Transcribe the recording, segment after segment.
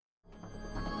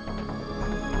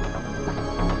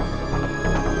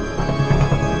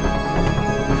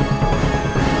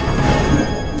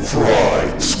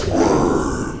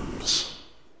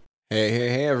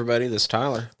everybody. This is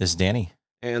Tyler. This is Danny.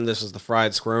 And this is the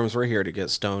Fried Squirms. We're here to get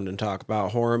stoned and talk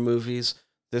about horror movies.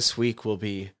 This week will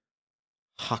be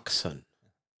Häxan.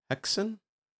 Häxan?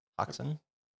 Häxan?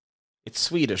 It's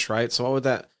Swedish, right? So what would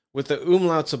that... With the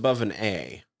umlauts above an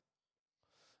A.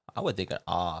 I would think an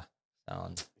ah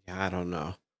sound. Yeah, I don't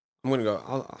know. I'm going to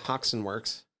go... Häxan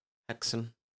works. Häxan.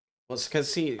 Well, it's because,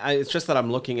 see, it's just that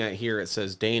I'm looking at here, it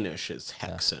says Danish is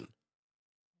Häxan. Yeah.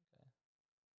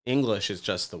 English is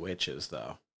just the witches,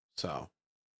 though. So,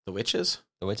 the witches?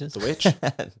 The witches? The witch?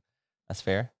 That's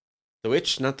fair. The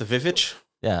witch, not the vivitch?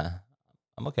 Yeah,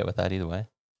 I'm okay with that either way.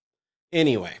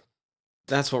 Anyway,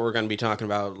 that's what we're going to be talking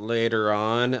about later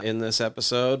on in this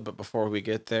episode. But before we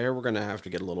get there, we're going to have to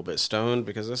get a little bit stoned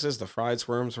because this is the Fried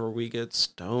Squirms where we get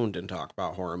stoned and talk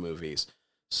about horror movies.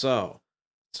 So,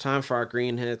 it's time for our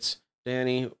green hits.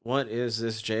 Danny, what is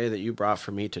this J that you brought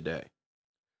for me today?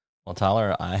 Well,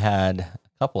 Tyler, I had a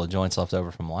couple of joints left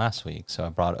over from last week, so I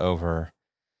brought over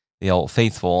the old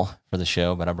faithful for the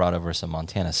show, but I brought over some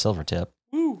Montana Silvertip.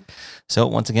 Woo. So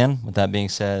once again, with that being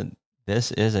said,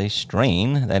 this is a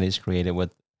strain that is created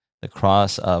with the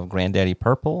cross of Granddaddy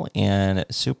Purple and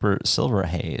Super Silver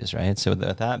Haze, right? So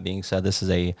with that being said, this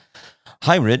is a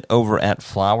hybrid over at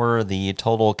Flower. The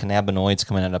total cannabinoids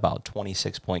coming in at about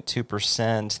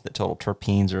 26.2%. The total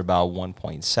terpenes are about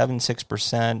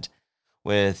 1.76%,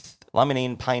 with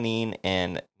limonene, pinene,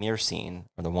 and myrcene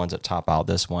are the ones that top out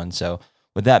this one. So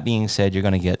with that being said, you're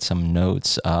going to get some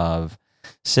notes of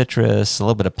citrus, a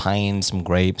little bit of pine, some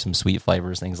grape, some sweet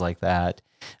flavors, things like that.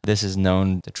 This is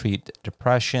known to treat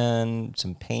depression,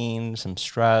 some pain, some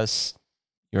stress.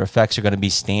 Your effects are going to be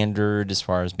standard as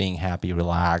far as being happy,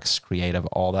 relaxed, creative,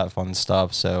 all that fun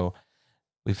stuff. So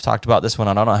we've talked about this one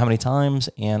I don't know how many times,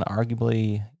 and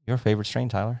arguably your favorite strain,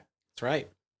 Tyler. That's right.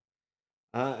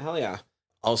 Hell yeah.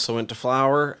 Also went to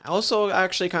Flower. Also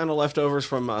actually kind of leftovers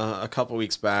from a couple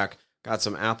weeks back. Got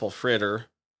some apple fritter.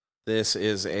 This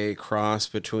is a cross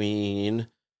between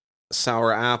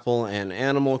sour apple and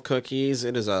animal cookies.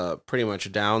 It is a pretty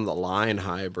much down the line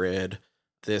hybrid.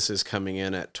 This is coming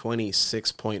in at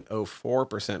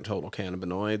 26.04% total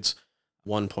cannabinoids,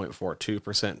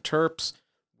 1.42% terps,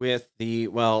 with the,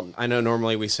 well, I know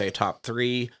normally we say top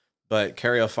three, but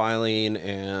caryophyllene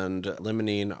and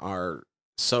limonene are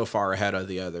so far ahead of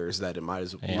the others that it might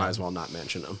as well not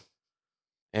mention them.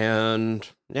 And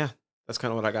yeah, that's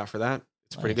kind of what I got for that.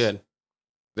 It's pretty good.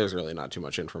 There's really not too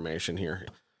much information here.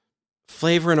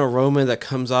 Flavor and aroma that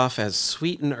comes off as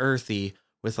sweet and earthy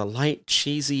with a light,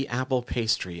 cheesy apple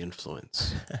pastry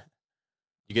influence.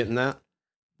 You getting that?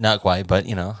 Not quite, but,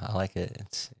 I like it.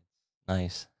 It's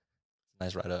nice.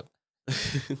 Nice write-up.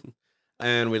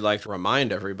 And we'd like to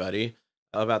remind everybody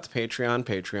about the Patreon,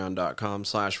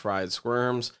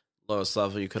 patreon.com/friedsquirms. Lowest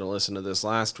level, you could have listened to this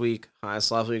last week.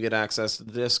 Highest level, you get access to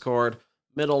the Discord.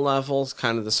 Middle level's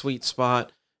kind of the sweet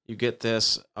spot. You get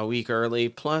this a week early,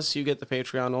 plus you get the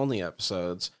Patreon-only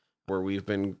episodes where we've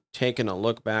been taking a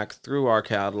look back through our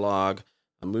catalog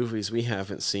of movies we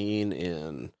haven't seen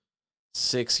in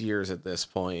 6 years at this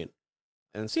point,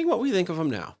 and seeing what we think of them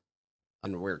now.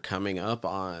 And we're coming up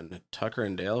on Tucker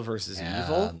and Dale versus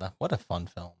Evil. What a fun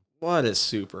film. What a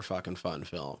super fucking fun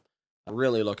film. I'm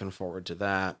really looking forward to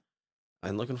that,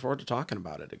 and looking forward to talking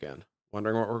about it again.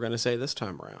 Wondering what we're going to say this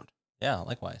time around. Yeah,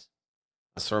 likewise.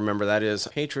 So remember, that is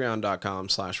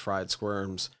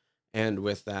patreon.com/friedsquirms. And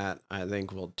with that, I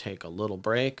think we'll take a little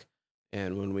break.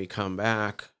 And when we come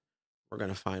back, we're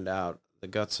going to find out the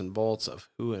guts and bolts of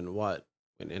who and what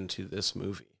went into this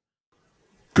movie.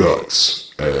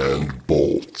 Guts and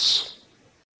bolts.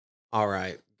 All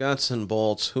right. Guts and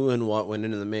bolts, who and what went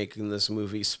into the making of this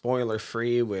movie. Spoiler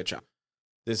free, which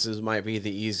this might be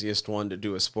the easiest one to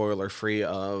do a spoiler free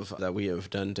of that we have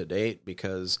done to date,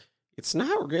 because it's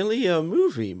not really a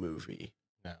movie.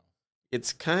 No.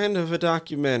 It's kind of a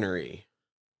documentary.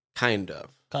 Kind of,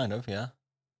 yeah.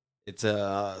 It's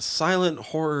a silent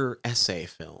horror essay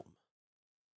film.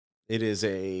 It is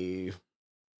a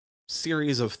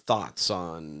series of thoughts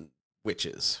on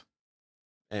witches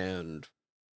and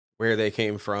where they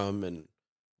came from and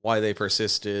why they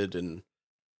persisted and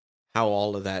how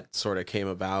all of that sort of came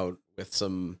about, with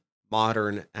some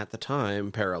modern, at the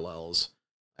time, parallels,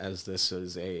 as this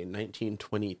is a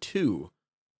 1922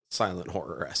 silent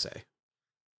horror essay.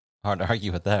 Hard to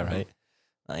argue with that, right?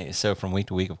 So from week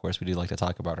to week, of course, we do like to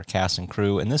talk about our cast and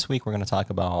crew. And this week, we're going to talk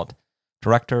about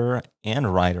director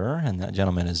and writer, and that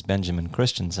gentleman is Benjamin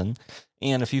Christensen,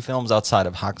 and a few films outside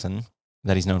of Häxan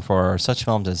that he's known for are such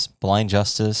films as Blind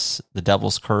Justice, The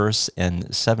Devil's Curse,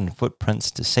 and 7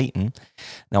 Footprints to Satan.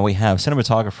 Now we have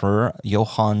cinematographer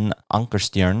Johan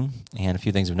Ankerstjern, and a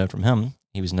few things of note from him.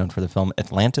 He was known for the film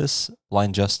Atlantis,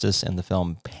 Blind Justice, and the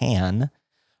film Pan.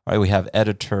 All right, we have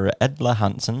editor Edla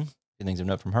Hansen. Few things of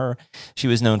note from her. She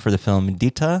was known for the film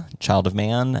Dita, Child of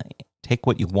Man, Take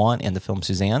What You Want, and the film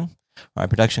Suzanne. All right,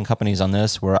 production companies on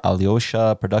this were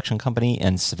Alyosha Production Company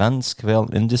and Svensk Film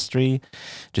Industry.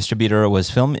 Distributor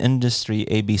was Film Industry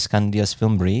AB Skandias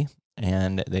Filmbry,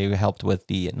 and they helped with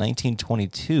the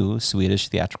 1922 Swedish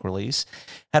theatrical release.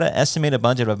 Had an estimated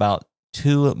budget of about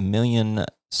 2 million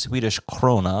Swedish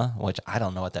krona, which I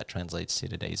don't know what that translates to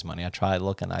today's money. I tried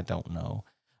looking, I don't know.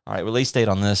 All right, release date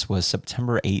on this was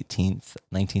September 18th,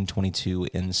 1922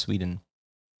 in Sweden.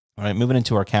 All right, moving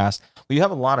into our cast. We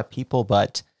have a lot of people,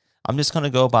 but I'm just going to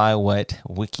go by what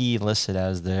Wiki listed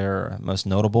as their most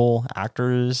notable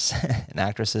actors and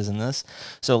actresses in this.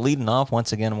 So leading off,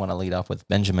 once again, I want to lead off with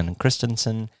Benjamin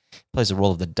Christensen. He plays the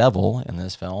role of the devil in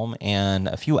this film, and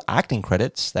a few acting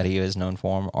credits that he is known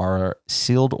for are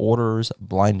Sealed Orders,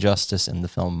 Blind Justice, and the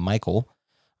film Michael.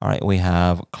 All right, we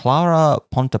have Clara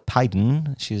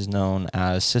Pontoppidan. She's known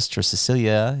as Sister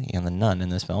Cecilia and the nun in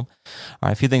this film. All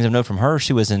right, a few things of note from her.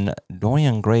 She was in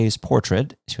Dorian Gray's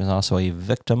Portrait. She was also a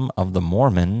victim of the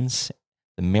Mormons,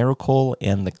 The Miracle,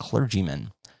 and The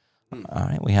Clergyman. All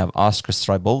right, we have Oscar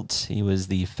Streibolt. He was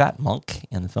the fat monk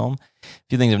in the film. A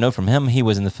few things of note from him. He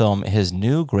was in the film His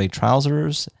New Gray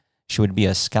Trousers, She Would Be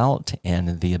a Scout,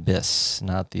 and The Abyss.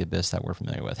 Not The Abyss that we're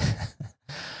familiar with.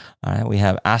 All right, we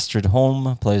have Astrid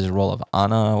Holm, plays the role of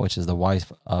Anna, which is the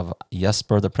wife of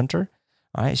Jesper the printer.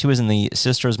 All right, she was in the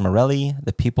Sisters Morelli,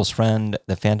 The People's Friend,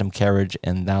 The Phantom Carriage,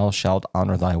 and Thou Shalt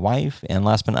Honor Thy Wife. And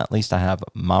last but not least, I have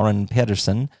Maren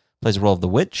Pedersen, plays the role of the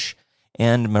witch,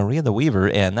 and Maria the Weaver,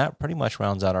 and that pretty much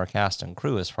rounds out our cast and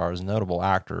crew as far as notable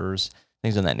actors,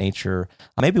 things of that nature.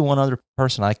 Maybe one other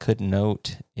person I could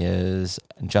note is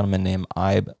a gentleman named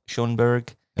Ibe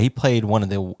Schoenberg. He played one of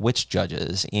the witch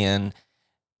judges, and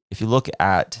if you look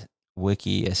at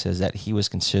Wiki, it says that he was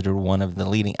considered one of the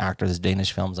leading actors of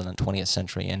Danish films in the 20th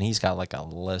century, and he's got like a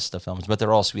list of films, but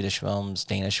they're all Swedish films,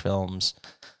 Danish films.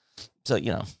 So,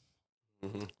 you know,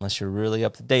 unless you're really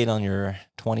up to date on your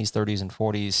 20s, 30s, and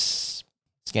 40s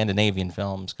Scandinavian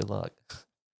films, good luck. I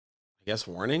guess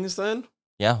warnings then?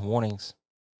 Yeah, warnings.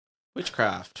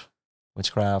 Witchcraft.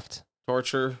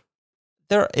 Torture.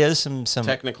 There is some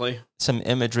technically some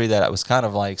imagery that was kind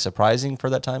of like surprising for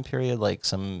that time period, like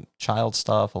some child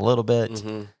stuff a little bit.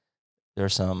 Mm-hmm.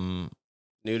 There's some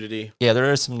nudity. Yeah,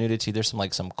 there is some nudity. There's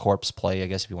some corpse play, I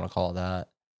guess if you want to call it that.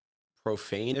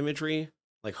 Profane imagery,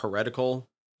 like heretical.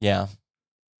 Yeah.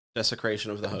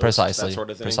 Desecration of the host. Precisely. That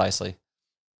sort of thing. Precisely.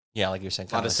 Yeah, like you're saying.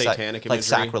 A lot of satanic imagery. Like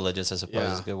sacrilegious, I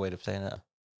suppose, is a good way of saying it.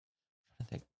 I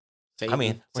think. Satan, I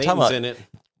mean, we're Satan's talking about in it.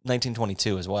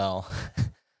 1922 as well.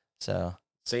 So.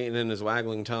 Satan and his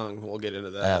waggling tongue. We'll get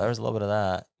into that. Yeah, there's a little bit of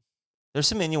that. There's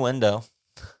some innuendo.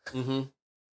 Mm-hmm.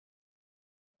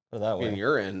 Put it that way. In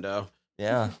your endo.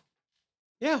 Yeah.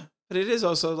 Yeah, but it is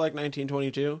also like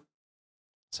 1922.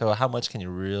 So how much can you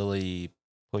really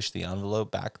push the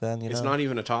envelope back then? It's not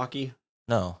even a talkie.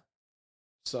 No.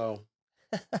 So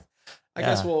I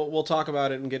guess we'll talk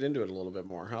about it and get into it a little bit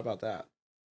more. How about that?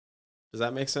 Does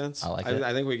that make sense? I like it.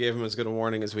 I think we gave him as good a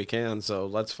warning as we can. So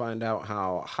let's find out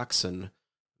how Häxan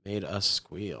made us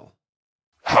squeal.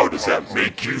 How does that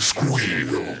make you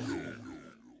squeal?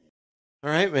 All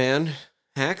right, man.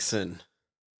 Häxan.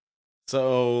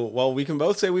 So, well, we can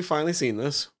both say we've finally seen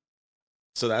this.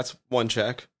 So that's one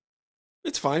check.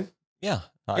 It's fine. Yeah.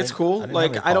 It's cool.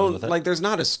 I don't like there's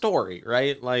not a story,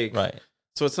 right? Like right.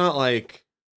 So it's not like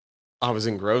I was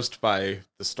engrossed by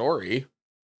the story.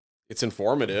 It's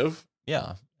informative.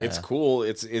 Yeah. It's cool.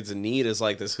 It's neat as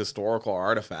like this historical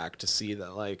artifact to see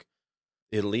that like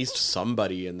at least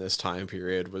somebody in this time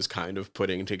period was kind of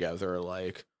putting together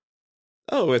like,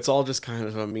 oh, it's all just kind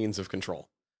of a means of control.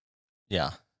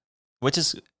 Yeah. Which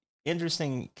is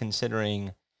interesting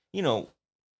considering, you know,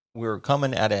 we're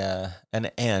coming at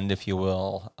an end, if you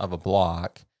will, of a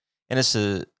block. And it's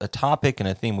a topic and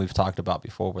a theme we've talked about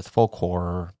before with folk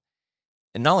horror.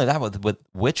 And not only that, with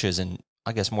witches, and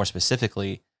I guess more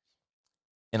specifically,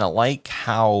 and I like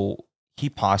how he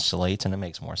postulates, and it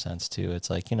makes more sense too. It's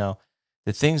like, you know,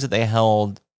 the things that they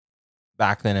held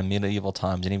back then in medieval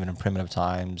times and even in primitive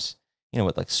times, you know,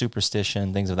 with like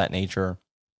superstition, things of that nature,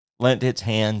 lent its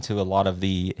hand to a lot of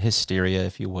the hysteria,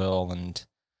 if you will, and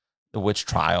the witch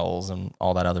trials and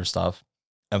all that other stuff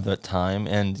of that time.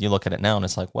 And you look at it now and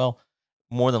it's like, well,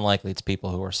 more than likely it's people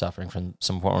who are suffering from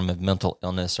some form of mental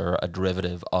illness or a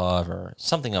derivative of or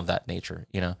something of that nature,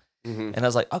 you know? Mm-hmm. And I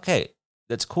was like, okay,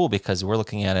 that's cool because we're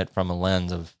looking at it from a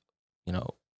lens of, you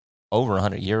know, over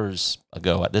 100 years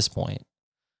ago at this point.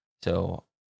 So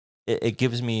it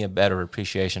gives me a better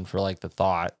appreciation for like the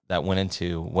thought that went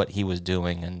into what he was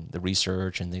doing and the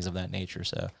research and things of that nature.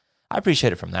 So I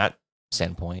appreciate it from that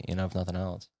standpoint, if nothing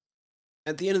else.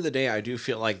 At the end of the day, I do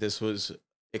feel like this was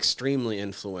extremely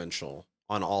influential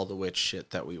on all the witch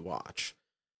shit that we watch.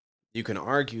 You can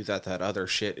argue that other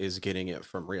shit is getting it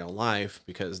from real life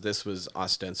because this was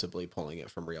ostensibly pulling it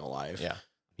from real life. Yeah.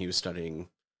 He was studying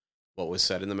what was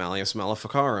said in the Malleus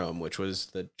Maleficarum, which was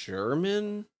the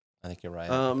German I think you're right.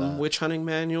 with that. witch hunting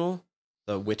manual.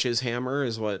 The witch's hammer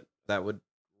is what that would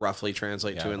roughly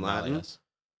translate to in the Latin. Malleus.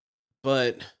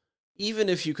 But even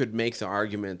if you could make the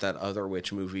argument that other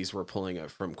witch movies were pulling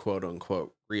it from quote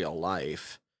unquote real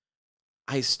life,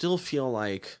 I still feel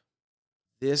like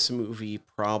this movie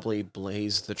probably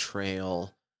blazed the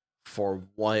trail for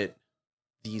what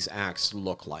these acts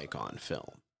look like on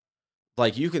film.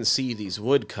 Like, you can see these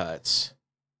woodcuts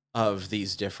of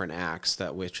these different acts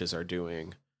that witches are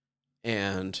doing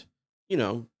and,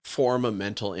 form a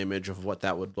mental image of what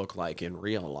that would look like in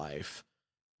real life.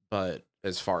 But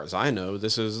as far as I know,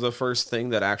 this is the first thing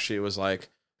that actually was like,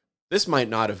 this might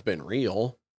not have been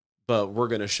real, but we're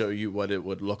going to show you what it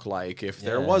would look like if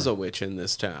there was a witch in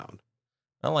this town.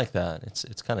 I like that.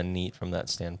 It's kind of neat from that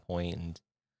standpoint. And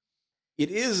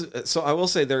it is. So I will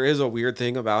say there is a weird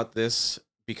thing about this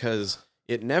because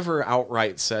it never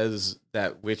outright says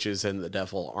that witches and the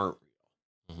devil aren't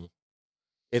real. Mm-hmm.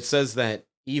 It says that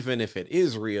even if it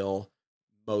is real,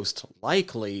 most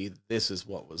likely this is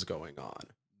what was going on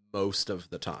most of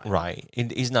the time. right.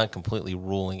 He's not completely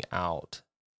ruling out,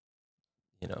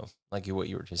 like what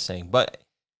you were just saying. But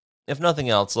if nothing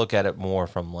else, look at it more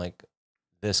from like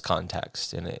this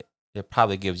context, and it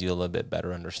probably gives you a little bit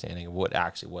better understanding of what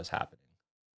actually was happening.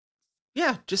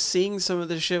 Yeah, just seeing some of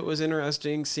the shit was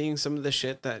interesting. Seeing some of the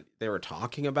shit that they were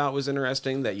talking about was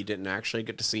interesting that you didn't actually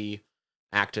get to see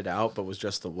acted out, but was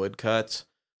just the woodcuts.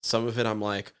 Some of it I'm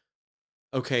like,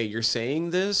 okay, you're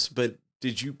saying this, but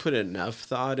did you put enough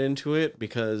thought into it?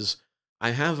 Because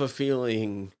I have a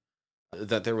feeling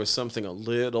that there was something a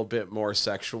little bit more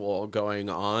sexual going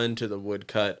on to the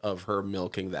woodcut of her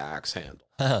milking the axe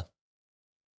handle.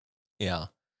 Yeah.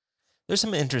 There's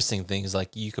some interesting things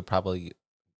like you could probably,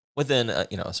 within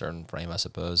a certain frame, I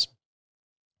suppose,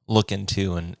 look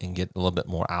into and get a little bit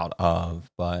more out of.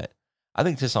 But I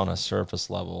think just on a surface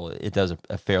level, it does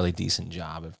a fairly decent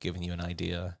job of giving you an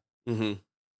idea. Mm-hmm.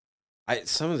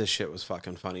 Some of this shit was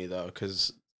fucking funny, though,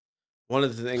 because one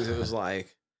of the things it was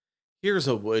like, here's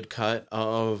a woodcut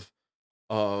of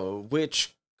a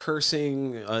witch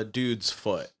cursing a dude's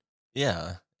foot.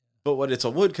 Yeah. But what it's a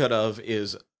woodcut of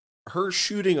is her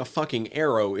shooting a fucking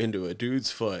arrow into a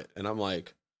dude's foot. And I'm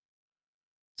like,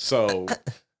 so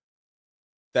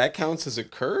that counts as a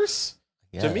curse?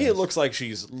 Yes. To me, it looks like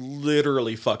she's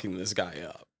literally fucking this guy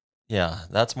up. Yeah,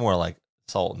 that's more like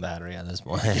assault and battery at this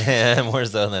point. More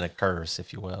so than a curse,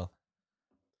 if you will.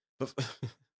 But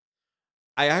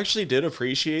I actually did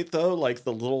appreciate, though, like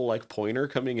the little like pointer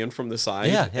coming in from the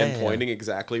side and pointing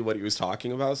exactly what he was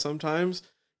talking about sometimes.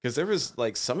 Because there was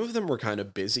like some of them were kind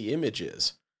of busy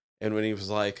images. And when he was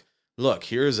like, look,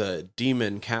 here's a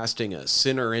demon casting a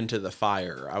sinner into the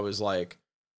fire, I was like,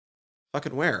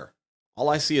 fucking where? All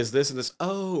I see is this and this.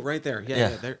 Oh, right there.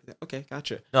 Yeah. There. Okay,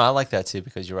 gotcha. No, I like that too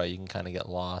because you're right. You can kind of get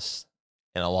lost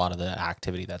in a lot of the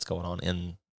activity that's going on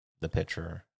in the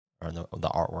picture or in the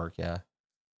artwork. Yeah.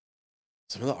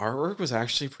 Some of the artwork was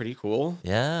actually pretty cool.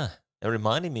 Yeah. It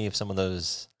reminded me of some of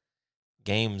those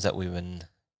games that we've been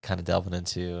kind of delving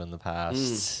into in the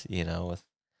past, with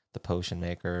the potion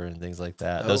maker and things like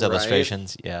that. Those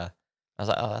illustrations. Yeah. I was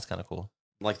like, oh, that's kind of cool.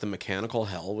 Like the mechanical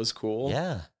hell was cool.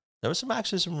 Yeah. There was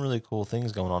some really cool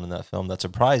things going on in that film that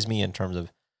surprised me in terms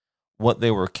of what they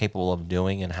were capable of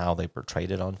doing and how they portrayed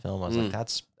it on film. I was like,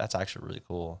 that's actually really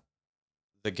cool.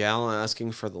 The gal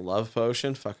asking for the love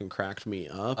potion fucking cracked me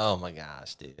up. Oh my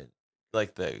gosh, dude!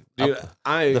 Like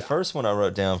the first one I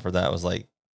wrote down for that was like,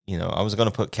 I was gonna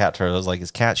put cat turtle. I was like,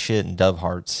 it's cat shit and dove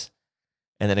hearts,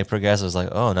 and then it progressed. It was like,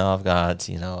 oh no, I've got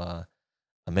a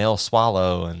male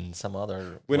swallow and some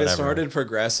other. When whatever. It started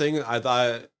progressing, I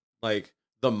thought like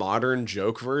the modern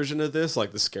joke version of this,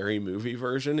 like the scary movie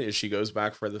version, is she goes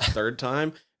back for the third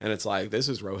time, and it's like, this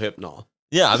is Rohypnol.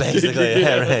 Yeah, basically,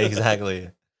 yeah, right, exactly.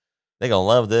 They gonna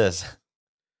love this.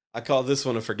 I call this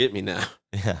one a forget me now.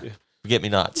 Yeah. Forget me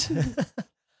not.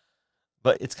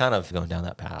 But it's kind of going down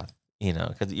that path,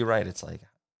 because you're right. It's like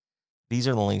these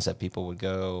are the links that people would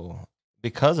go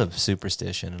because of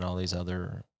superstition and all these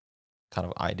other kind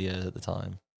of ideas at the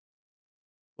time.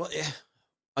 Well, yeah.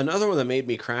 Another one that made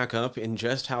me crack up in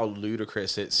just how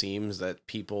ludicrous it seems that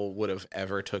people would have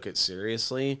ever took it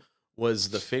seriously was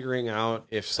the figuring out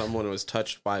if someone was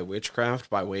touched by witchcraft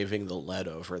by waving the lead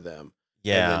over them.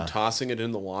 And then tossing it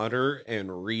in the water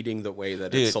and reading the way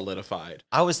that it's solidified.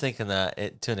 I was thinking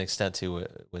that to an extent too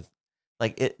with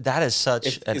like it. That is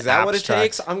such an is that abstract, what it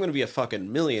takes? I'm going to be a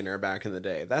fucking millionaire back in the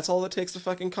day. That's all it takes to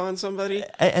fucking con somebody.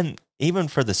 And even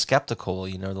for the skeptical,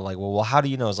 they're like, well, how do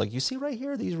you know? It's like, you see right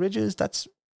here, these ridges. That's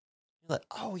you're like,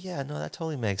 oh yeah, no, that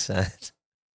totally makes sense.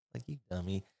 Like, you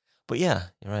dummy. But yeah,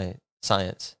 you're right.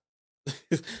 Science.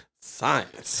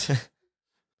 Science.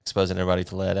 Exposing everybody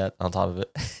to lead on top of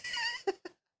it.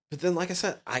 But then, like I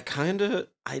said,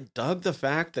 I dug the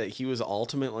fact that he was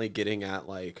ultimately getting at,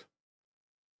 like,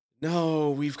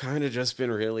 no, we've kind of just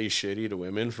been really shitty to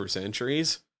women for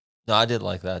centuries. No, I did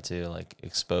like that too, like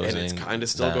exposing. And it's kind of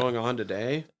still going on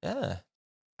today. Yeah.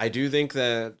 I do think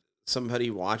that somebody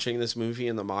watching this movie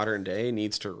in the modern day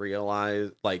needs to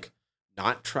realize, like,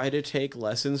 not try to take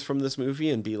lessons from this movie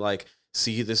and be like,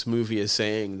 see, this movie is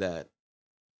saying that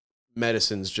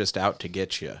medicine's just out to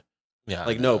get you. Yeah.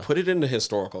 Like, no, put it into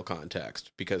historical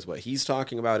context, because what he's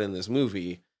talking about in this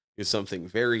movie is something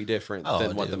very different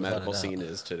than what the medical scene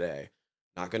is today.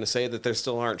 Not going to say that there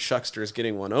still aren't shucksters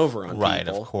getting one over on people. Right,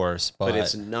 of course. But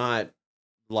it's not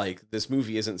like this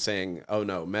movie isn't saying, oh,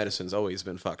 no, medicine's always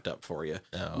been fucked up for you.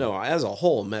 No, as a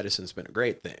whole, medicine's been a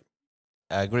great thing.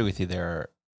 I agree with you there.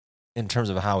 In terms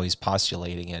of how he's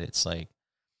postulating it, it's like,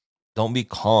 don't be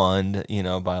conned,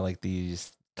 by like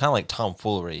these kind of like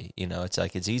tomfoolery. It's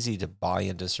like it's easy to buy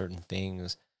into certain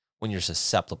things when you're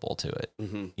susceptible to it.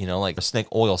 Mm-hmm. Like a snake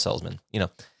oil salesman,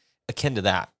 akin to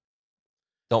that.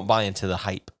 Don't buy into the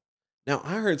hype. Now,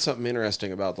 I heard something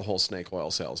interesting about the whole snake oil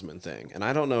salesman thing, and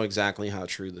I don't know exactly how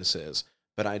true this is,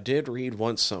 but I did read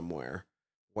once somewhere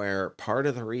where part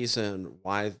of the reason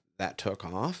why that took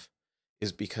off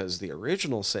is because the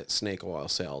original snake oil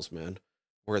salesmen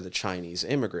were the Chinese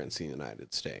immigrants in the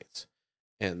United States.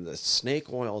 And the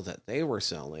snake oil that they were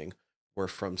selling were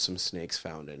from some snakes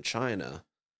found in China.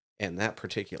 And that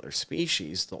particular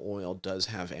species, the oil does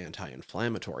have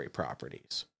anti-inflammatory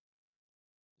properties.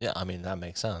 Yeah, I mean, that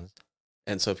makes sense.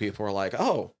 And so people were like,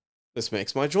 oh, this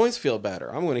makes my joints feel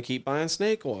better. I'm going to keep buying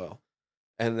snake oil.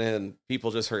 And then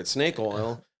people just heard snake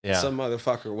oil. Yeah. Some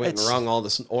motherfucker went and wrung all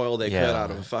the oil they could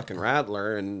out of a fucking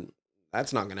rattler, and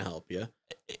that's not going to help you.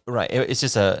 Right. It's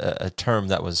just a term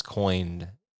that was coined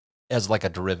as like a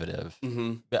derivative.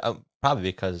 Mm-hmm. Probably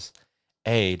because,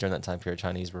 during that time period,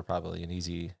 Chinese were probably an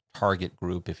easy target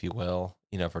group, if you will,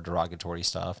 for derogatory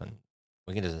stuff. And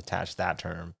we can just attach that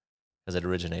term because it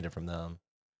originated from them.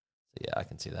 So yeah, I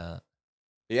can see that.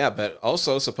 Yeah, but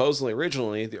also supposedly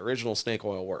originally, the original snake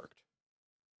oil worked.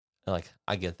 Like,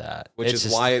 I get that. Which is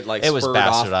why it was spurred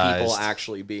off bastardized. people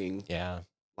actually being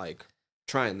like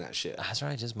trying that shit. That's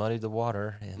right, just muddied the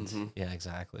water. And yeah,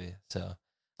 exactly. So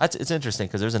it's interesting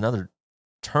because there's another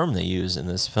term they use in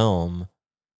this film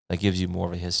that gives you more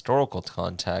of a historical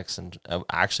context and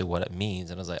actually what it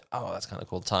means. And I was like, oh, that's kind of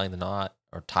cool, tie the knot.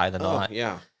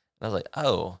 Yeah. And I was like,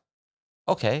 oh,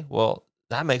 okay, well,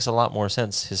 that makes a lot more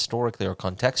sense historically or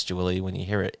contextually when you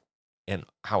hear it and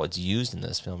how it's used in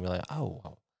this film. You're like, oh,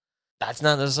 well, that's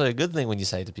not necessarily a good thing when you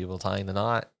say to people tying the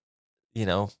knot.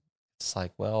 It's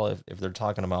like, well, if they're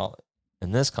talking about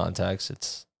in this context,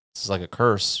 it's like a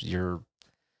curse. You're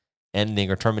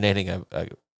ending or terminating a.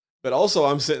 But also,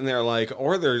 I'm sitting there like,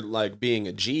 or they're like being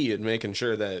a G and making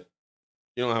sure that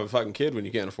you don't have a fucking kid when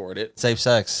you can't afford it. Safe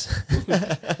sex,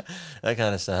 that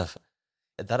kind of stuff.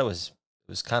 I thought it was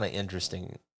kind of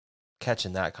interesting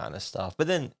catching that kind of stuff, but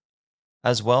then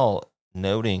as well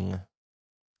noting,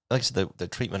 like I said, the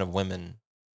treatment of women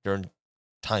during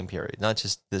time period, not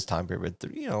just this time period,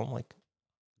 but like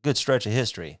good stretch of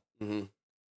history. Mm-hmm.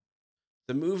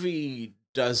 The movie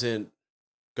doesn't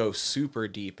go super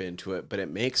deep into it, but it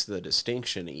makes the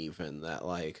distinction even that,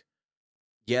 like,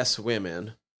 yes,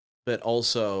 women, but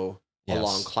also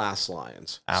along class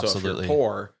lines. Absolutely. So if you're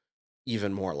poor,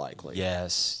 even more likely.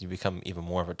 Yes, you become even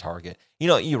more of a target.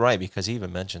 You're right, because he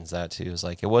even mentions that too. It's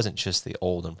like it wasn't just the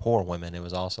old and poor women; it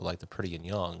was also like the pretty and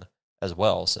young as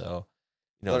well. So,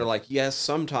 they're like, yes,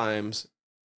 sometimes,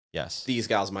 yes, these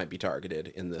gals might be targeted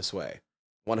in this way.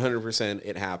 100%,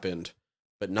 it happened,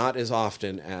 but not as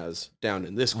often as down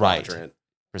in this quadrant. Right.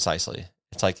 Precisely.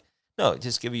 It's like, no,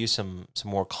 just give you some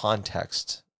more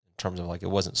context in terms of like it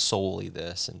wasn't solely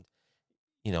this, and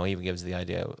he even gives the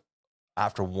idea.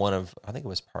 After one of, I think it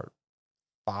was part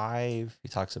 5, he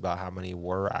talks about how many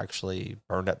were actually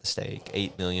burned at the stake.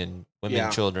 8 million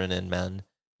women, children, and men,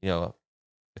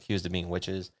 accused of being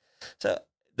witches. So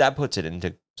that puts it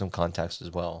into some context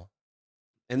as well.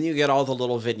 And you get all the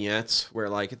little vignettes where,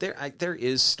 like, there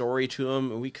is story to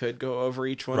them, and we could go over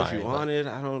each one if you wanted.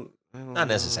 I don't I don't Not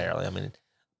know. necessarily. I mean,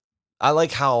 I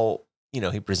like how,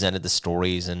 he presented the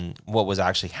stories and what was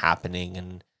actually happening.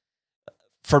 And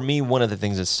for me, one of the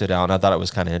things that stood out, and I thought it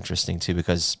was kind of interesting too,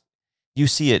 because you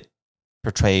see it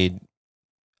portrayed,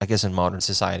 I guess, in modern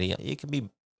society. It can be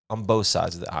on both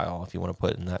sides of the aisle, if you want to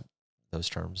put it in those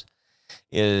terms.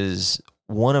 Is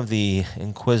one of the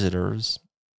inquisitors,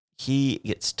 he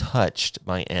gets touched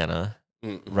by Anna,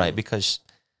 right? Because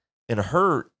in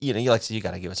her, you got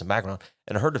to give us some background.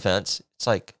 In her defense, it's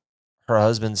like her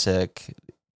husband's sick.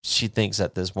 She thinks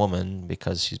that this woman,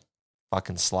 because she's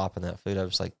fucking slopping that food, I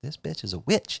was like, this bitch is a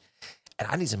witch, and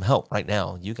I need some help right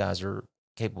now. You guys are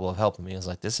capable of helping me. I was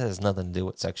like, this has nothing to do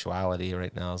with sexuality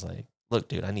right now. I was like, look,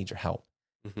 dude, I need your help.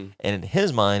 And in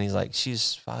his mind, he's like,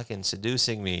 she's fucking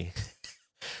seducing me,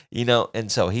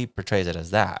 and so he portrays it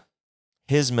as that.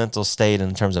 His mental state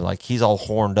in terms of like, he's all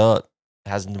horned up,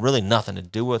 has really nothing to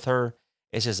do with her.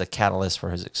 It's just a catalyst for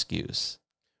his excuse.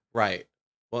 Right.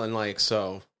 Well, and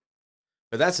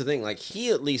but that's the thing. Like,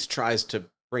 he at least tries to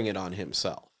bring it on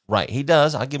himself. Right. He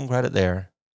does. I give him credit there.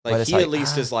 Like, he at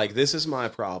least is like, this is my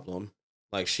problem.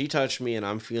 Like, she touched me and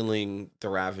I'm feeling the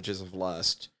ravages of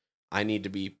lust. I need to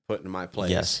be put in my place.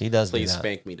 Yes, he does. Please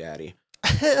spank me, daddy.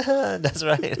 That's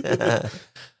right.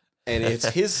 And it's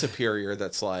his superior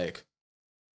that's like,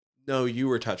 no, you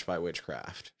were touched by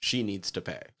witchcraft. She needs to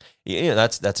pay. Yeah,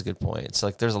 that's a good point. It's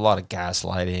like there's a lot of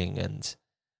gaslighting and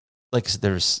like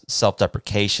there's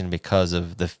self-deprecation because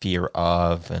of the fear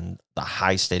of and the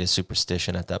high state of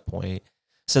superstition at that point.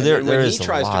 So and there is a lot.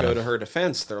 When he tries to go to her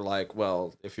defense, they're like,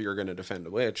 well, if you're going to defend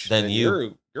a witch, then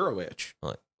you're a witch.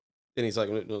 Like, and he's like,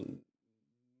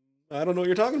 I don't know what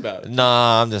you're talking about.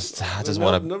 Nah, I just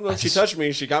want to. No, she touched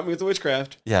me. She got me with the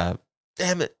witchcraft. Yeah.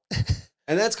 Damn it.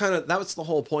 And that was the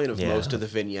whole point of most of the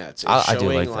vignettes. It's I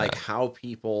showing do like how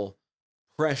people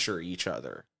pressure each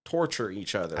other, torture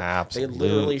each other. Absolutely. They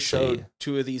literally showed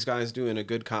two of these guys doing a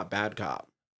good cop, bad cop.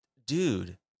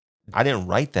 Dude, I didn't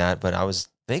write that, but I was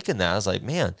thinking that. I was like,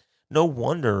 man, no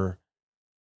wonder,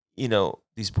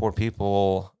 these poor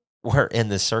people were in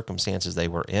the circumstances they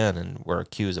were in and were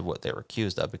accused of what they were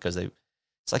accused of because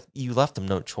it's like you left them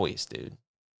no choice, dude.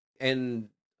 And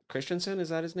Christensen, is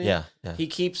that his name? Yeah. He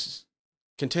keeps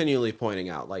continually pointing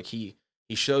out, like he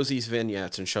shows these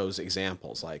vignettes and shows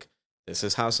examples, like this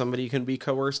is how somebody can be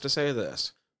coerced to say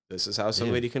this. This is how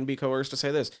somebody can be coerced to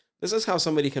say this. This is how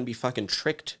somebody can be fucking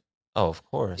tricked. Oh, of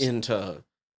course. Into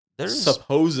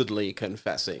supposedly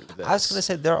confessing this. I was going to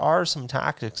say there are some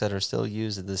tactics that are still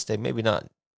used at this day. Maybe not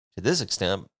to this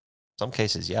extent. Some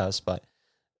cases, yes, but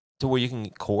to where you can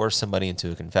coerce somebody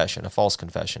into a confession, a false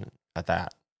confession at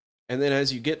that. And then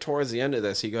as you get towards the end of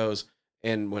this, he goes,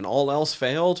 and when all else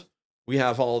failed, we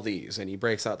have all these. And he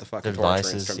breaks out the fucking torture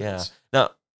instruments. Yeah.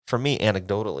 Now, for me,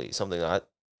 anecdotally, something that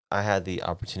I had the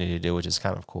opportunity to do, which is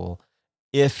kind of cool.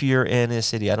 If you're in a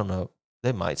city, I don't know,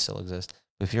 they might still exist.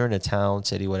 But if you're in a town,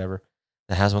 city, whatever,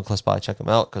 that has one close by, check them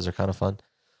out because they're kind of fun.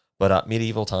 But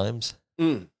Medieval Times,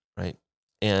 right?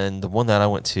 And the one that I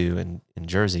went to in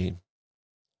Jersey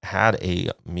had a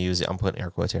museum, I'm putting air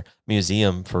quotes here,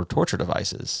 museum for torture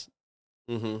devices.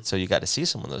 So you got to see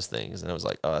some of those things. And it was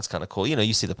like, oh, that's kind of cool.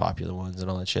 You see the popular ones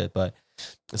and all that shit. But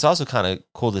it's also kind of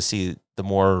cool to see the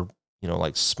more,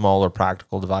 like smaller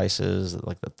practical devices,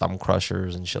 like the thumb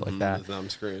crushers and shit like that. The thumb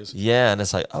screws. Yeah. And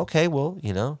it's like, okay, well,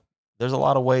 there's a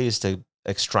lot of ways to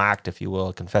extract, if you will,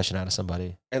 a confession out of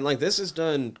somebody. And like this is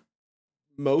done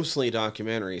mostly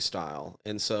documentary style.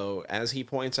 And so as he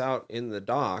points out in the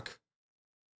doc,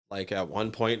 like at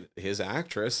one point his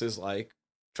actress is like,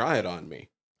 try it on me.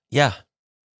 Yeah.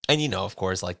 And of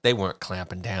course, like they weren't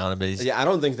clamping down. But yeah, I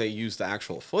don't think they used the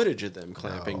actual footage of them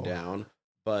clamping down,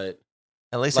 but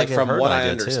at least like from what I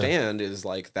understand is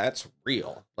like that's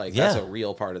real. Like that's a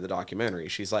real part of the documentary.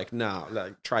 She's like,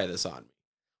 no, try this on me.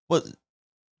 Well,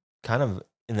 kind of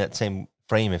in that same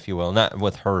frame, if you will, not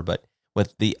with her, but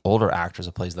with the older actress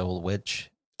who plays the old witch.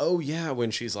 Oh yeah,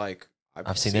 when she's like,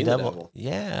 I've seen the devil.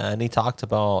 Yeah, and he talked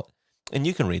about, and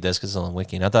you can read this because it's on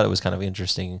Wiki, and I thought it was kind of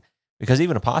interesting because he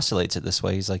even postulates it this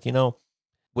way. He's like,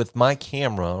 with my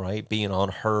camera, right, being on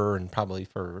her and probably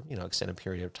for, extended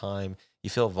period of time, you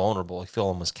feel vulnerable, you feel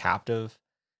almost captive,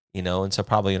 and so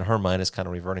probably in her mind it's kind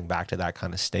of reverting back to that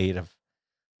kind of state of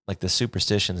like the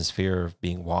superstition, this fear of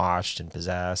being watched and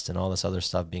possessed and all this other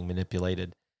stuff being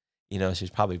manipulated. She's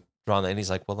probably drawn that, and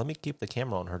he's like, well, let me keep the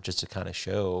camera on her just to kind of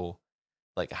show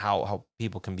like how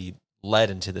people can be led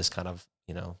into this kind of,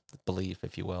 belief,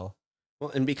 if you will.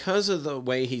 Well, and because of the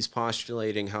way he's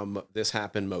postulating how this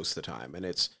happened most of the time, and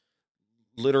it's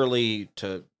literally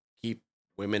to keep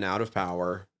women out of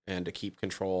power and to keep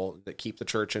the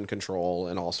church in control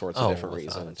and all sorts of different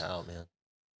reasons. Doubt, man.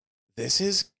 This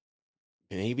is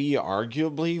maybe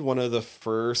arguably one of the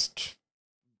first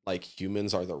like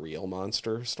humans are the real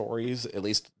monster stories, at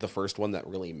least the first one that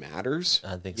really matters.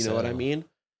 I think You know what I so. mean?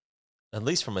 At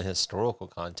least from a historical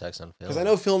context on film. Because I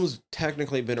know film's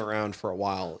technically been around for a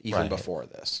while, even Right. before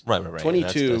this. Right.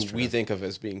 22 That's true. we think of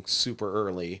as being super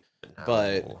early, No.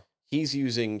 but he's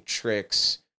using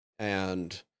tricks,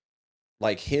 and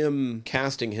like him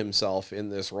casting himself in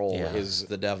this role Yeah. is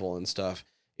the devil and stuff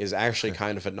is actually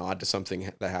kind of a nod to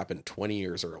something that happened 20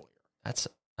 years earlier. That's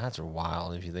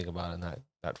wild if you think about it in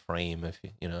that frame. If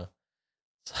you know,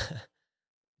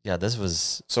 yeah, this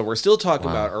was So we're still talking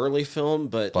Wow. about early film,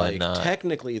 but like not-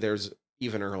 technically there's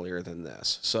even earlier than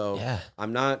this. So yeah.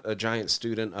 I'm not a giant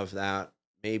student of that.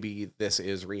 Maybe this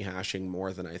is rehashing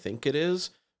more than I think it is,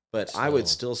 but I would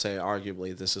So- still say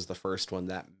arguably this is the first one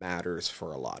that matters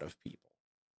for a lot of people.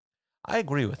 I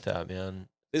agree with that, man.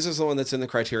 This is the one that's in the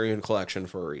Criterion Collection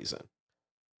for a reason.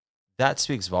 That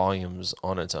speaks volumes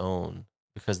on its own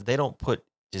because they don't put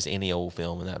just any old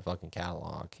film in that fucking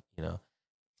catalog. You know,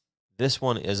 this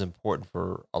one is important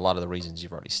for a lot of the reasons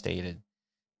you've already stated,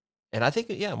 and I think,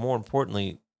 yeah, more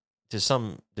importantly, to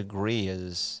some degree,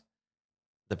 is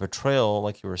the portrayal,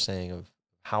 like you were saying, of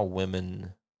how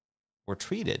women were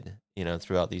treated, you know,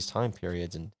 throughout these time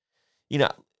periods, and you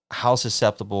know how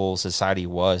susceptible society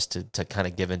was to kind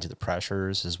of give into the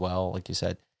pressures as well. Like you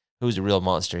said, who's the real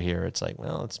monster here? It's like,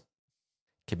 well, it's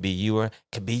could be you or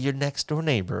could be your next door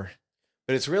neighbor.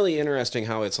 But it's really interesting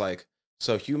how it's like,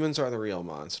 so humans are the real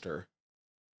monster.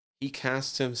 He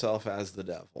casts himself as the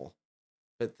devil,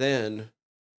 but then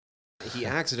he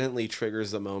accidentally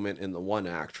triggers the moment in the one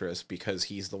actress because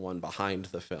he's the one behind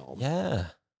the film. Yeah,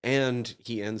 And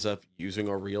he ends up using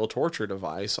a real torture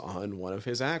device on one of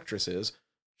his actresses.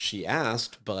 She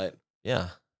asked, but yeah,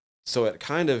 so it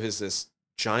kind of is this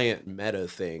giant meta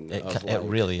thing. it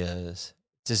really is.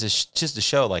 Just to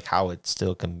show like how it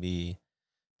still can be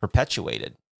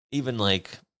perpetuated, even like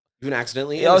even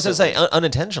accidentally. I was gonna say innocently.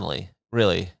 unintentionally,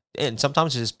 really. And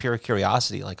sometimes it's just pure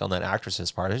curiosity, like on that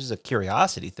actress's part. It's just a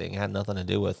curiosity thing. It had nothing to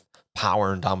do with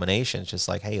power and domination. It's just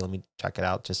like, hey, let me check it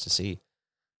out just to see.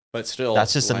 But still,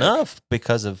 That's just like, enough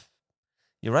because of,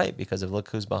 you're right, because of look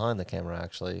who's behind the camera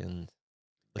actually, and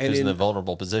look And who's in in- the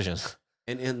vulnerable position.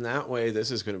 And in that way,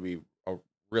 this is going to be a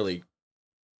really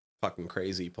fucking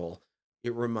crazy pull.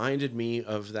 It reminded me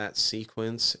of that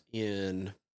sequence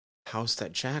in House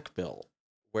That Jack Built,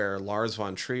 where Lars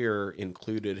von Trier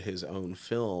included his own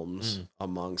films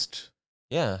amongst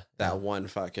Yeah. that one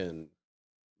fucking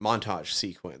montage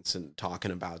sequence and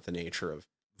talking about the nature of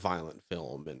violent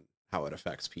film and how it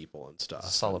affects people and stuff.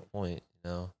 That's a solid point, you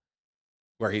know.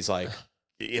 Where he's like,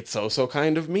 it's so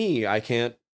kind of me. I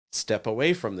can't step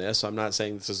away from this. I'm not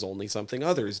saying this is only something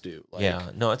others do. Like,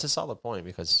 Yeah, no, it's a solid point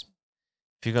because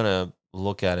if you're gonna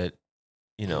look at it,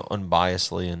 you know,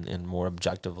 unbiasedly and more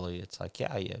objectively, it's like,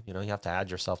 yeah, you know, you have to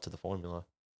add yourself to the formula.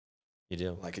 You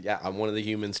do. like, yeah, I'm one of the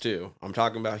humans too. I'm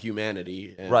talking about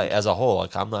humanity. And Right, as a whole,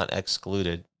 like I'm not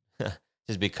excluded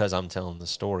just because I'm telling the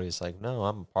story. It's like, no,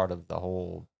 I'm part of the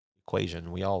whole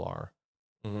equation. We all are.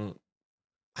 Mhm.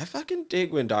 I fucking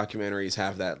dig when documentaries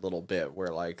have that little bit where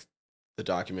like the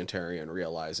documentarian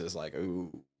realizes like,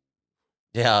 ooh,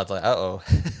 Yeah, it's like, uh-oh.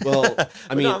 well, But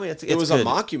I mean, no, it was a good.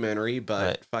 mockumentary, but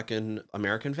Right. fucking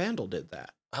American Vandal did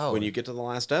that. Oh, When you get to the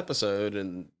last episode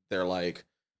and they're like,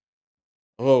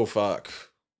 oh, fuck,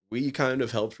 we kind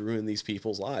of helped ruin these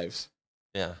people's lives.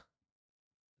 yeah.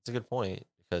 It's a good point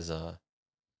because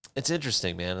it's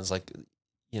interesting, man. It's like,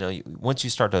 you know, once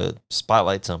you start to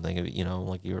spotlight something, you know,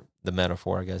 like the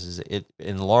metaphor, I guess, is it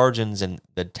enlarges and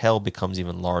the tale becomes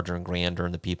even larger and grander,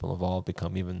 and the people involved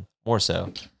become even more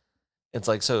so. It's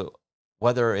like, so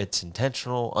whether it's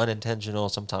intentional, unintentional,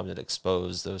 sometimes it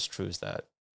exposes those truths that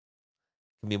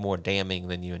can be more damning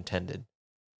than you intended.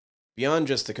 Beyond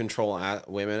just the control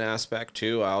women aspect,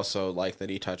 too, I also like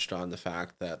that he touched on the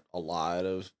fact that a lot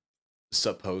of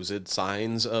supposed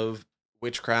signs of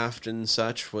witchcraft and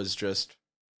such was just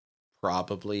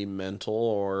probably mental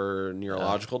or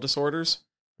neurological disorders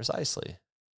Precisely.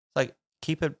 It's like,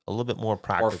 keep it a little bit more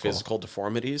practical. or physical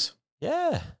deformities.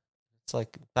 Yeah. It's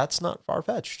like, that's not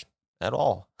far-fetched at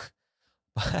all.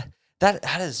 But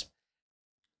that is,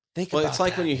 think Well, about it's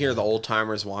like when that, you hear man. the old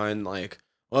timers whine, like,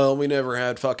 well, we never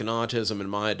had fucking autism in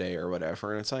my day or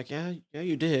whatever. And it's like, yeah,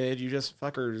 you did. You just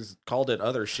fuckers called it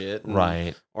other shit. And,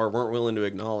 Right. Or weren't willing to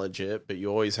acknowledge it. But you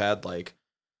always had, like,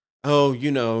 oh,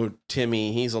 you know,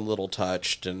 Timmy, he's a little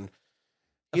touched and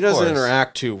he Of doesn't course.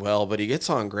 interact too well, but he gets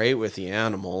on great with the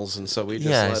animals. And so we just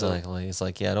Yeah, let him. exactly. It's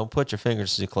like, yeah, don't put your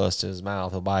fingers too close to his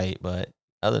mouth. He'll bite. But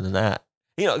other than that,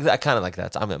 you know, that kind of like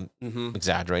that's, I'm Mhm.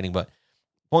 exaggerating, but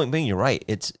point being, you're right.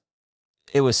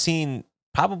 It was seen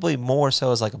probably more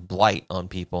so as like a blight on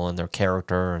people and their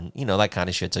character and, that kind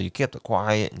of shit. So you kept it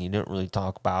quiet and you didn't really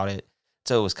talk about it.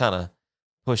 So it was kind of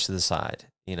pushed to the side.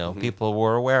 People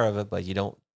were aware of it, but you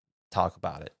don't talk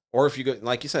about it. Or if you go,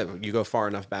 like you said, you go far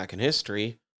enough back in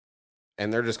history,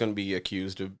 and they're just going to be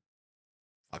accused of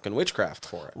fucking witchcraft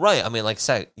for it. Right. I mean, like I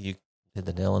said, you hit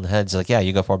the nail on the head. It's like, yeah,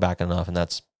 you go far back enough, and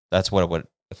that's what it would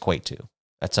equate to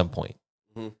at some point.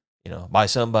 By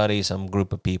somebody, some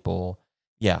group of people,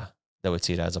 yeah, that would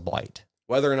see it as a blight.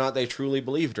 Whether or not they truly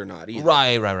believed or not either.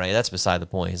 Right. That's beside the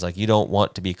point. It's like, you don't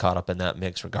want to be caught up in that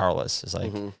mix regardless. It's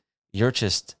like, you're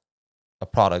just a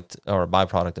product or a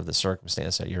byproduct of the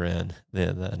circumstance that you're in,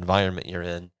 the environment you're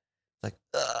in. Like,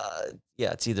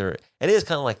 it's either, it is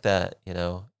kind of like that,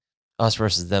 us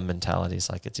versus them mentality. It's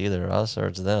like, it's either us or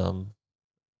it's them.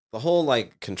 The whole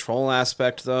like control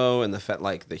aspect though, and the fact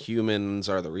like the humans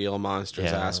are the real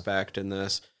monsters aspect in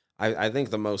this. I think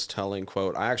the most telling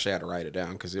quote, I actually had to write it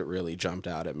down because it really jumped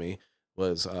out at me,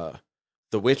 was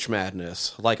the witch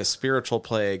madness, like a spiritual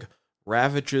plague,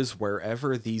 ravages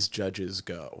wherever these judges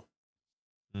go.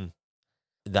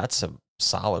 That's a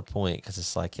solid point, because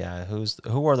it's like, yeah,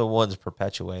 who are the ones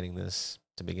perpetuating this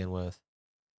to begin with?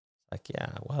 Like,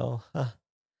 yeah, well,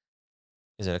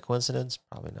 is it a coincidence?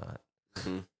 Probably not.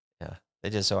 Yeah, they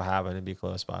just so happen to be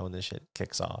close by when this shit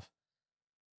kicks off.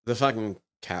 The fucking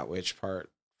cat witch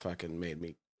part fucking made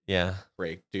me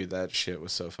break. Dude, that shit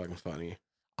was so fucking funny.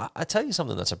 I tell you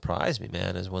something that surprised me,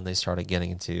 man, is when they started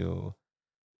getting into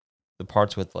the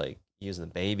parts with like using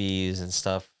the babies and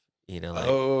stuff. Like,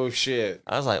 oh shit!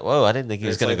 I was like, whoa! I didn't think he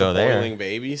was gonna like go the there. Boiling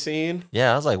baby scene.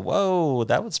 Yeah, I was like, whoa,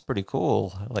 that was pretty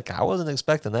cool. Like, I wasn't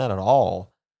expecting that at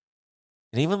all.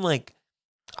 And even like,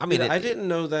 I mean, I didn't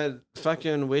know that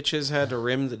fucking witches had to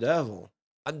rim the devil.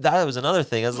 That was another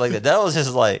thing. I was like, the devil's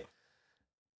just like,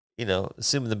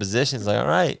 assuming the position's like, all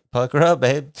right, pucker up,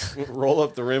 babe. Roll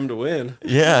up the rim to win.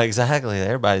 Yeah, exactly.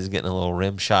 Everybody's getting a little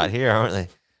rim shot here, aren't they?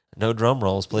 No drum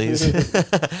rolls, please.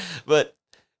 But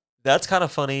that's kind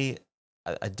of funny.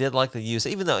 I did like the use,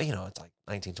 even though, it's like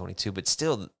 1922, but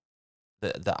still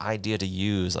the idea to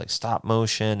use like stop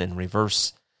motion and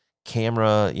reverse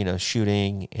camera,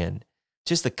 shooting, and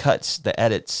just the cuts, the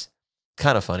edits,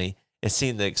 kind of funny. And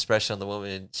seeing the expression on the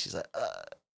woman, she's like,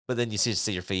 but then you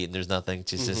see your feet and there's nothing.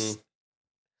 She's just,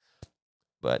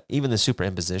 but even the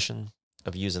superimposition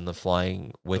of using the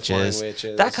flying witches,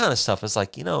 that kind of stuff is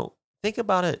like, think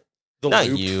about it. The not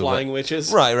looped you, flying but,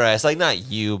 witches. Right. It's like not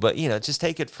you, but just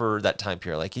take it for that time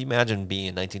period. Like, you imagine being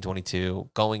in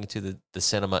 1922, going to the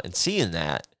cinema and seeing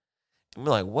that. And be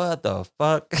like, what the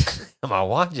fuck am I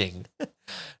watching?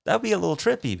 That'd be a little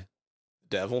trippy.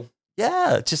 Devil.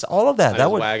 Yeah, just all of that.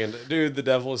 That would wagging. Dude, the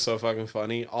devil is so fucking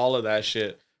funny. All of that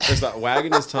shit. Just that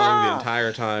wagging his tongue the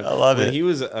entire time. I love it. When he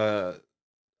was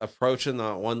approaching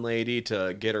that one lady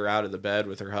to get her out of the bed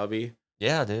with her hubby.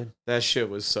 Yeah, dude. That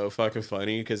shit was so fucking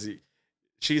funny because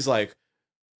she's like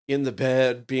in the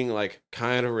bed being like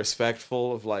kind of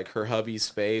respectful of like her hubby's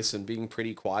space and being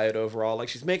pretty quiet overall. Like,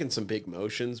 she's making some big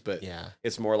motions, but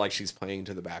it's more like she's playing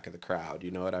to the back of the crowd. You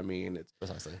know what I mean? It's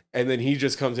precisely. And then he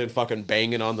just comes in fucking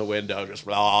banging on the window, just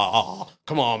blah,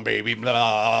 come on, baby, blah,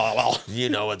 blah, blah. You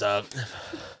know what's up.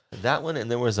 That one, and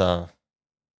there was I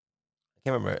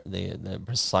can't remember the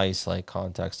precise like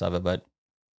context of it, but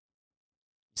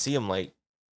see him like,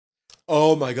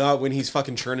 oh my god, when he's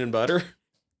fucking churning butter.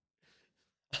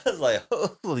 I was like,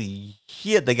 holy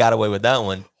shit, they got away with that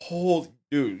one. Holy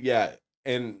dude, yeah.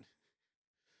 And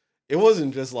it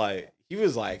wasn't just like, he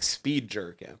was like speed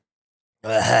jerking.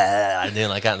 I didn't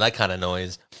like that kind of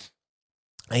noise.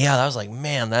 And yeah, I was like,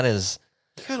 man, that is.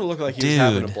 He kind of looked like he was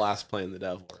having a blast playing the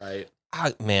devil, right?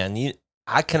 I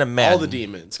can imagine all the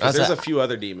demons, because there's a few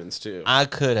other demons too. I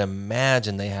could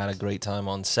imagine they had a great time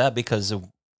on set because of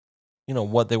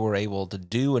what they were able to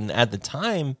do, and at the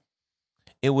time,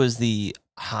 it was the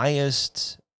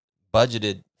highest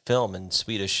budgeted film in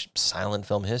Swedish silent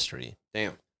film history.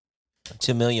 Damn,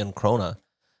 2 million krona.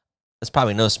 That's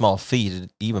probably no small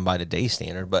feat, even by today's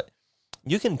standard. But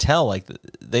you can tell, like,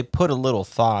 they put a little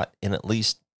thought in at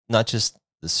least not just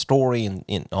the story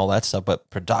and all that stuff, but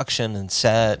production and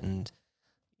set, and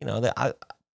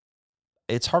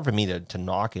it's hard for me to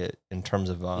knock it in terms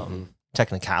of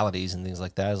technicalities and things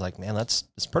like that. It's like, man, it's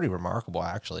pretty remarkable,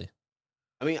 actually.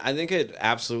 I mean, I think it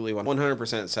absolutely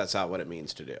 100% sets out what it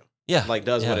means to do. Yeah, like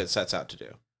does what it sets out to do.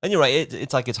 And you're right.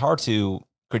 It's like, it's hard to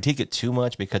critique it too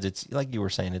much because it's like you were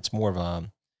saying, it's more of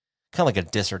a kind of like a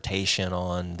dissertation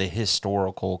on the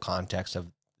historical context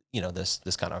of this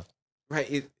kind of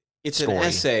right. It's story. An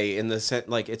essay in the sense,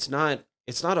 like it's not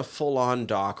a full on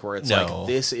doc where it's like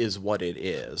this is what it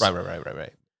is.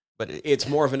 Right. but it's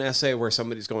more of an essay where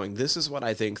somebody's going, this is what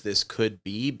I think this could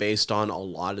be based on a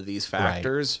lot of these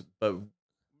factors, but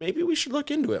maybe we should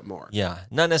look into it more. Yeah,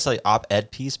 not necessarily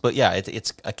op-ed piece, but yeah,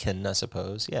 it's akin, I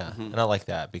suppose. Yeah, Mhm. and I like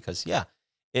that because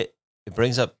it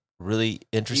brings up really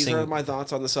interesting. These are my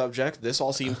thoughts on the subject. This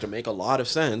all seems to make a lot of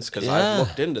sense because Yeah. I've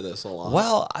looked into this a lot.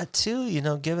 Well, I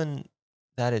too, given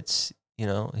that it's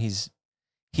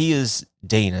he is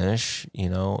Danish,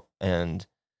 and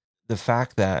the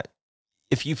fact that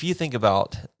if you think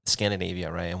about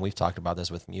Scandinavia, right, and we've talked about this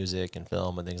with music and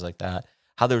film and things like that,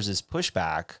 how there's this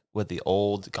pushback with the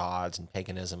old gods and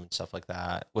paganism and stuff like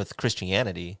that with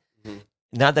Christianity. Mhm.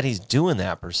 Not that he's doing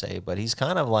that per se, but he's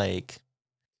kind of like,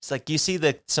 it's like you see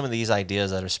some of these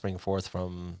ideas that are spring forth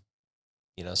from,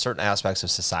 certain aspects of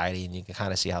society, and you can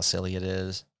kind of see how silly it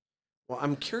is. Well,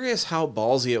 I'm curious how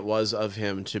ballsy it was of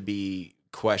him to be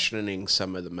questioning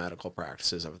some of the medical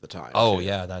practices of the time. Oh, too.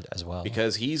 yeah, that as well.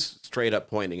 Because he's straight up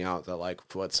pointing out that,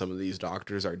 like, what some of these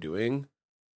doctors are doing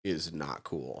is not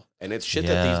cool. And it's shit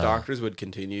that these Yeah. doctors would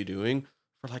continue doing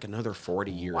for, like, another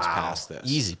 40 years past this.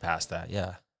 Easy past that,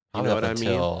 yeah. You know what I mean?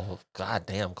 Until,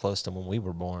 goddamn, close to when we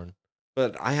were born.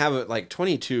 But I have it, like,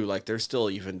 22, like, they're still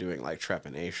even doing, like,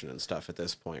 trepanation and stuff at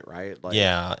this point, right? Like,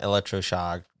 Yeah,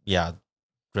 electroshock, yeah, But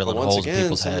drilling once holes in again,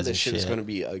 people's some of heads this and shit shit. is going to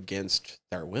be against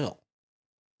their will.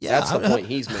 Yeah, That's the point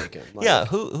he's making. Like, Yeah,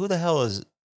 who the hell is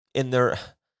in their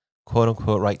quote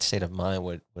unquote right state of mind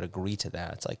would agree to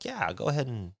that? It's like, yeah, go ahead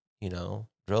and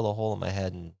drill a hole in my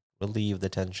head and relieve the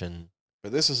tension.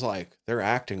 But this is like, they're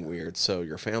acting weird, so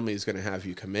your family's going to have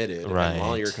you committed. Right. And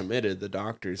while you're committed, the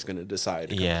doctor's going to decide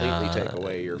to Yeah, completely take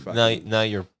away your fucking... now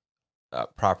you're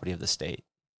property of the state.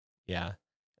 Yeah,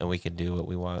 and we can do what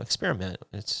we want. Experiment.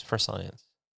 It's for science.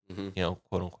 Mhm.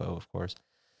 Quote unquote, of course.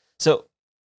 So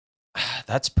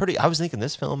that's pretty. I was thinking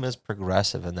this film is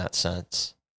progressive in that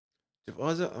sense.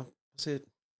 Was it...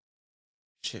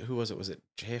 Shit, who was it? Was it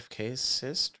JFK's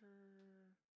sister?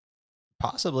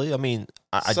 Possibly. I mean,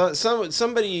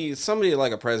 Somebody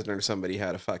like a president or somebody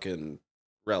had a fucking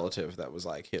relative that was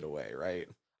like hid away, right?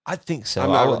 I think so.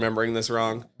 I'm not remembering this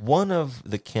wrong. One of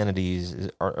the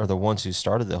Kennedys are the ones who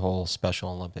started the whole Special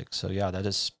Olympics. So yeah, that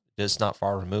is not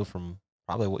far removed from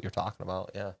probably what you're talking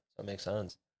about. Yeah, that makes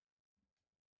sense.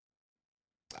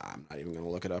 I'm not even going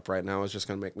to look it up right now. It's just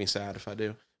going to make me sad if I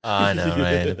do. I know,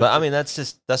 right? But I mean, that's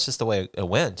just the way it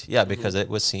went. Yeah, because it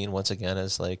was seen once again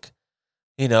as like,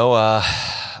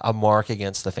 a mark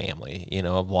against the family.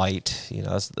 A blight.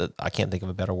 I can't think of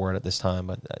a better word at this time,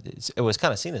 but it was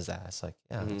kind of seen as that. It's like,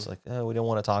 yeah, it's like, we don't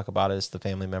want to talk about it. It's the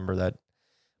family member that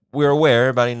we're aware,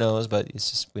 everybody knows, but it's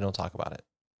just we don't talk about it.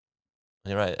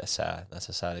 And you're right. That's sad. That's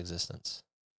a sad existence.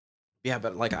 Yeah,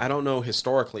 but like, I don't know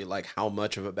historically, like, how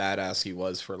much of a badass he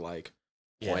was for like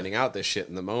pointing out this shit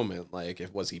in the moment. Like,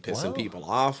 was he pissing people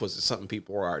off? Was it something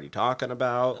people were already talking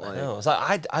about? Like, I know. So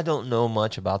I don't know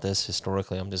much about this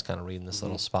historically. I'm just kind of reading this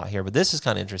little spot here, but this is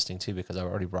kind of interesting too because I've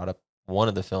already brought up one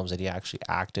of the films that he actually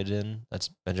acted in. That's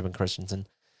Benjamin Christensen.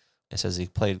 It says he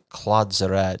played Claude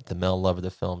Zaret, the male love of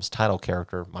the film's title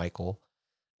character, Michael,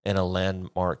 in a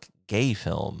landmark gay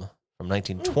film from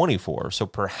 1924. So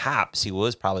perhaps he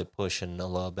was probably pushing a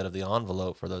little bit of the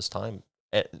envelope for this time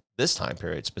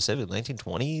period, specifically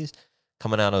 1920s,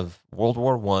 coming out of World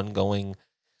War I, going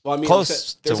well, I mean,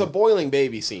 close. There's a boiling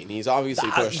baby scene. He's obviously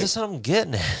pushing. That's what I'm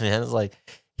getting at, man. It's like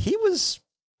he was.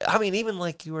 I mean, even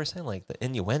like you were saying, like the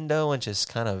innuendo and just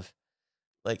kind of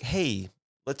like, hey,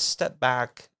 let's step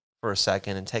back for a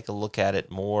second and take a look at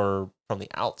it more from the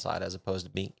outside as opposed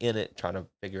to being in it, trying to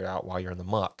figure it out while you're in the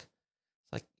muck.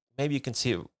 Like maybe you can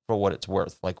see it for what it's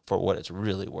worth, like for what it's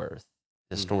really worth,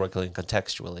 historically and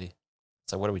contextually.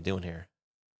 So what are we doing here?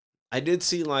 I did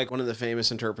see like one of the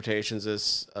famous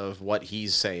interpretations of what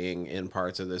he's saying in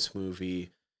parts of this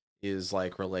movie is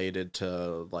like related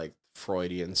to like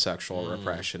Freudian sexual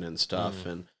repression and stuff.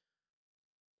 And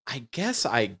I guess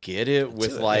I get it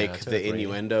with like the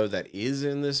innuendo that is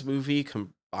in this movie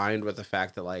combined with the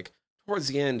fact that like towards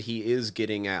the end he is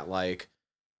getting at like,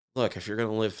 look, if you're going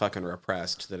to live fucking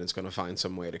repressed, then it's going to find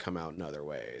some way to come out in other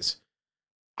ways.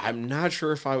 I'm not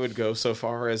sure if I would go so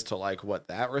far as to like what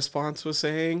that response was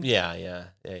saying. Yeah.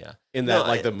 In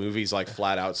that the movie's like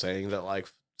flat out saying that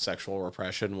like sexual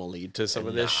repression will lead to some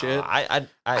of this shit. I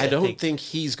don't think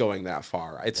he's going that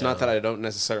far. It's not that I don't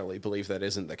necessarily believe that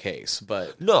isn't the case,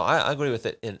 but no, I agree with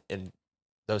it in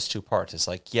those two parts. It's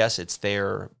like, yes, it's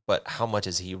there, but how much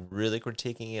is he really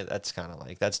critiquing it? That's kind of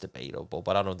like, that's debatable,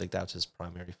 but I don't think that's his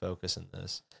primary focus in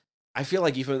this. I feel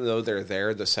like even though they're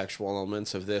there, the sexual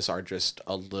elements of this are just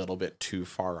a little bit too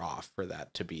far off for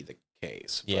that to be the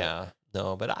case. But yeah,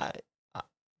 no, but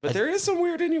But there is some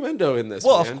weird innuendo in this.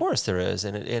 Well, man. of course there is,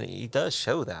 and he does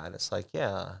show that. It's like,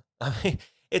 yeah, I mean,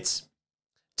 it's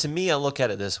to me, I look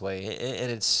at it this way,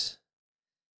 and it's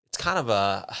kind of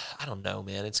I don't know,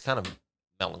 man. It's kind of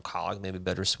melancholic, maybe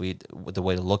bittersweet with the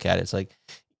way to look at it. It's like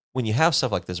when you have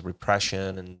stuff like this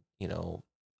repression and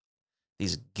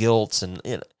these guilts and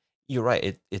you're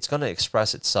right. It's going to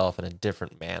express itself in a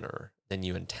different manner than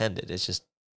you intended. It's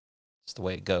the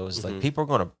way it goes. Mm-hmm. Like people are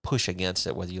going to push against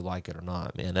it whether you like it or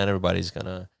not, man. Not everybody's going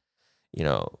to,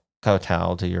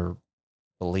 kowtow to your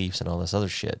beliefs and all this other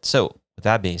shit. So with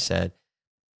that being said,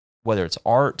 whether it's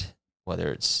art,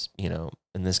 whether it's,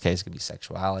 in this case, it could be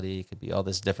sexuality, it could be all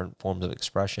this different forms of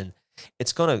expression.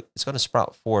 It's gonna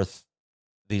sprout forth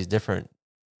these different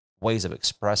ways of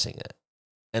expressing it.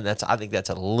 And I think that's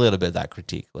a little bit of that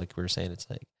critique. Like we were saying, it's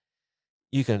like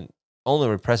you can only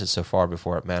repress it so far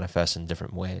before it manifests in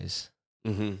different ways.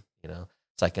 Mm-hmm.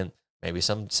 It's like in maybe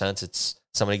some sense, it's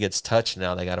somebody gets touched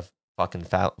now, they got to fucking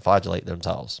flagellate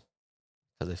themselves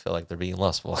because they feel like they're being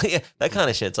lustful. That kind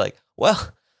of shit. It's like, well,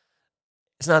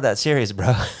 it's not that serious,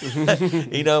 bro. But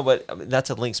I mean, that's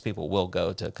a lengths people will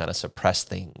go to kind of suppress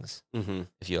things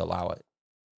if you allow it.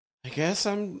 I guess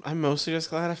I'm mostly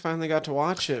just glad I finally got to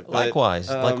watch it. But, likewise.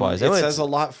 It says a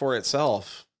lot for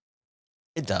itself.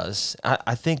 It does.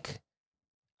 I think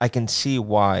I can see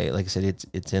why. Like I said,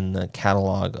 it's in the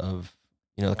catalog of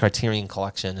the Criterion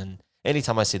Collection, and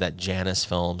anytime I see that Janus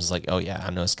films, it's like, oh yeah, I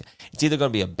know it's either going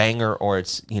to be a banger or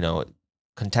it's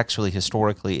contextually,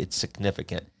 historically, it's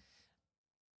significant.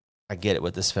 I get it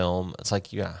with this film. It's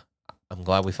like, yeah, I'm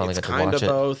glad we finally got to watch it. It's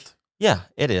kind of both. Yeah,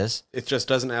 it is. It just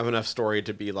doesn't have enough story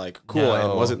to be like, cool,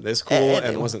 and wasn't this cool,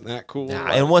 and wasn't that cool? Nah,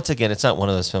 and once again, it's not one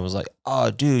of those films like, oh,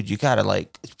 dude, you gotta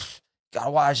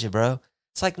watch it, bro.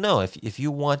 It's like, no, if you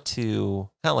want to,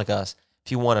 kind of like us,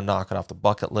 if you want to knock it off the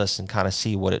bucket list and kind of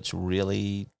see what it's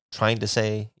really trying to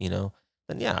say,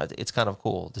 then yeah, it's kind of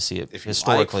cool to see it if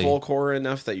historically. You like folklore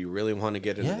enough that you really want to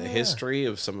get into the history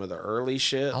of some of the early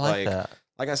shit, I like that.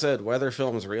 Like I said, whether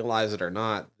films realize it or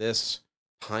not, this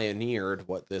pioneered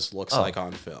what this looks like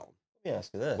on film. Let me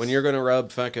ask you this. When you're going to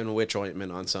rub fucking witch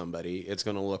ointment on somebody, it's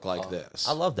going to look like this.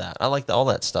 I love that. I like all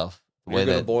that stuff. When you're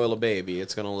going to boil a baby,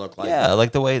 it's going to look like that.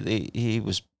 Like the way he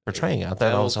was portraying out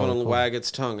there. Devil's going to wag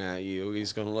its tongue at you.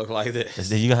 He's going to look like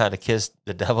this. You had to kiss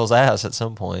the devil's ass at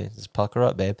some point. Just pucker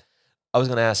up, babe. I was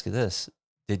going to ask you this.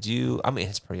 Did you, I mean,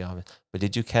 it's pretty obvious, but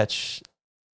did you catch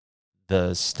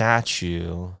the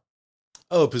statue?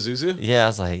 Oh, Pazuzu? Yeah, I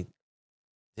was like,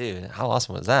 dude, how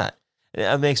awesome was that? And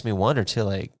it makes me wonder,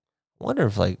 too, wonder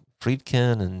if,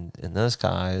 Friedkin and those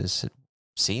guys had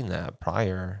seen that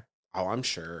prior. Oh, I'm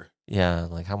sure. Yeah,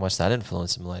 how much that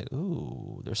influenced them. Like,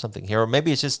 ooh, there's something here. Or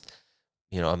maybe it's just,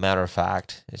 a matter of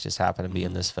fact. It just happened to be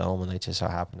in this film, and they just so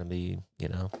happen to be,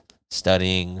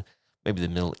 studying maybe the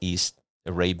Middle East,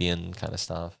 Arabian kind of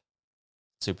stuff,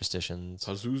 superstitions.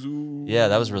 Pazuzu. Yeah,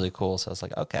 that was really cool. So I was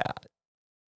like, okay,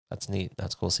 that's neat.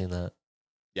 That's cool seeing that.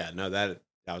 Yeah, no,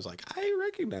 I was like, I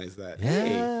recognize that. Yeah,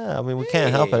 hey, I mean, we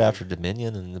can't help it after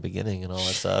Dominion and the beginning and all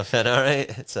that stuff. And all right,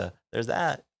 there's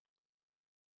that.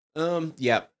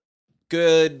 Yeah,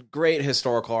 good, great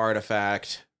historical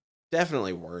artifact.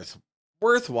 Definitely worth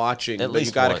watching. At but least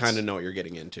you got to once. kind of know what you're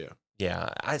getting into. Yeah,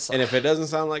 and if it doesn't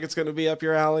sound like it's going to be up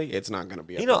your alley, it's not going to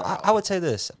be. Up your alley. I would say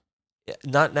this,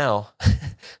 not now,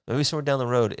 maybe somewhere down the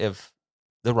road. If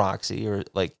the Roxy or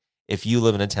if you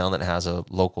live in a town that has a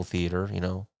local theater,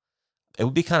 it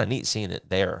would be kind of neat seeing it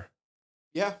there.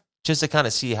 Yeah. Just to kind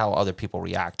of see how other people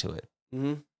react to it,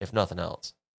 if nothing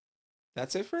else.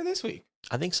 That's it for this week.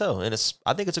 I think so. And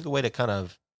I think it's a good way to kind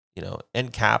of,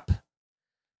 end cap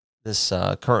this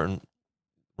current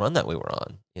run that we were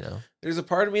on, There's a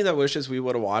part of me that wishes we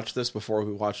would have watched this before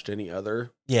we watched any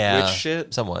other witch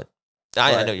shit. Somewhat.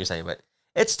 I know what you're saying, but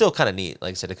it's still kind of neat,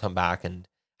 like I said, to come back and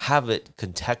have it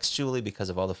contextually because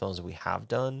of all the films that we have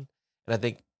done. And I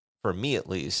think, for me at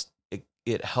least,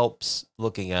 it helps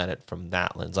looking at it from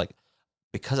that lens.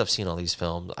 Because I've seen all these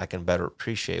films, I can better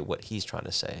appreciate what he's trying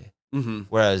to say. Mm-hmm.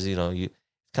 Whereas,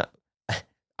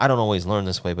 I don't always learn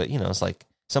this way, but, it's like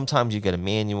sometimes you get a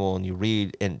manual and you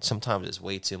read, and sometimes it's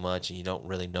way too much and you don't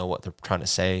really know what they're trying to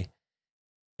say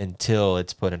until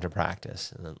it's put into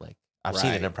practice. And then, I've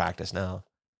seen it in practice now.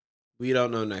 We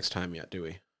don't know next time yet, do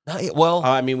we? Not yet. Well,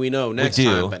 I mean, we know next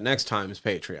time, but next time is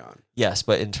Patreon. Yes,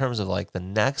 but in terms of the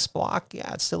next block,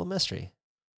 yeah, it's still a mystery.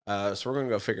 So we're going to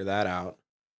go figure that out.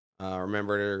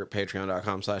 Remember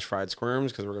patreon.com/fried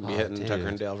squirms because we're going to be hitting Tucker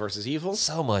and Dale versus Evil.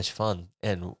 So much fun.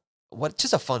 And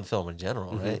just a fun film in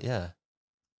general, right? Yeah.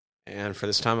 And for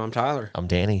this time, I'm Tyler. I'm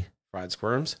Danny. Fried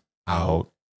Squirms. Out.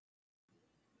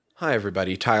 Hi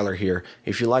everybody, Tyler here.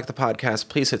 If you like the podcast,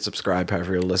 please hit subscribe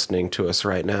however you're listening to us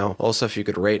right now. Also, if you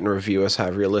could rate and review us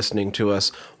however you're listening to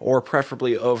us, or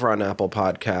preferably over on Apple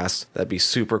Podcasts, that'd be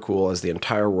super cool as the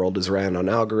entire world is ran on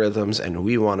algorithms and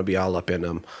we want to be all up in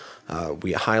them.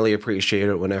 We highly appreciate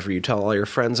it whenever you tell all your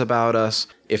friends about us.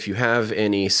 If you have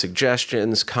any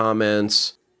suggestions,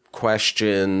 comments,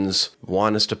 questions,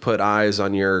 want us to put eyes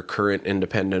on your current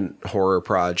independent horror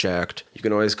project, you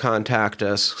can always contact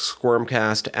us,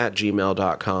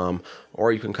 squirmcast@gmail.com,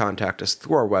 or you can contact us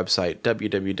through our website,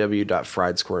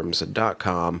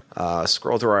 www.friedsquirms.com.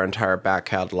 Scroll through our entire back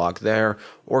catalog there,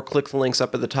 or click the links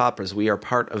up at the top as we are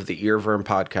part of the Earworm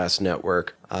Podcast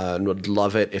Network, and would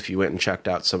love it if you went and checked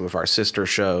out some of our sister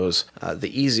shows.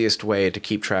 The easiest way to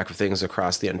keep track of things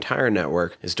across the entire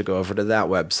network is to go over to that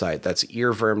website. That's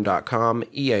earworm.com,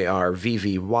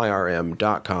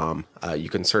 earvvyrm.com. You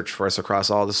can search for us across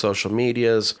all the social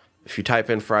medias. If you type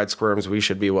in Fried Squirms, we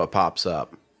should be what pops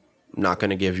up. I'm not going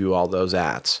to give you all those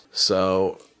ads.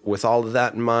 So with all of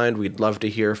that in mind, we'd love to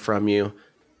hear from you.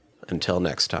 Until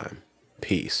next time,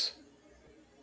 peace.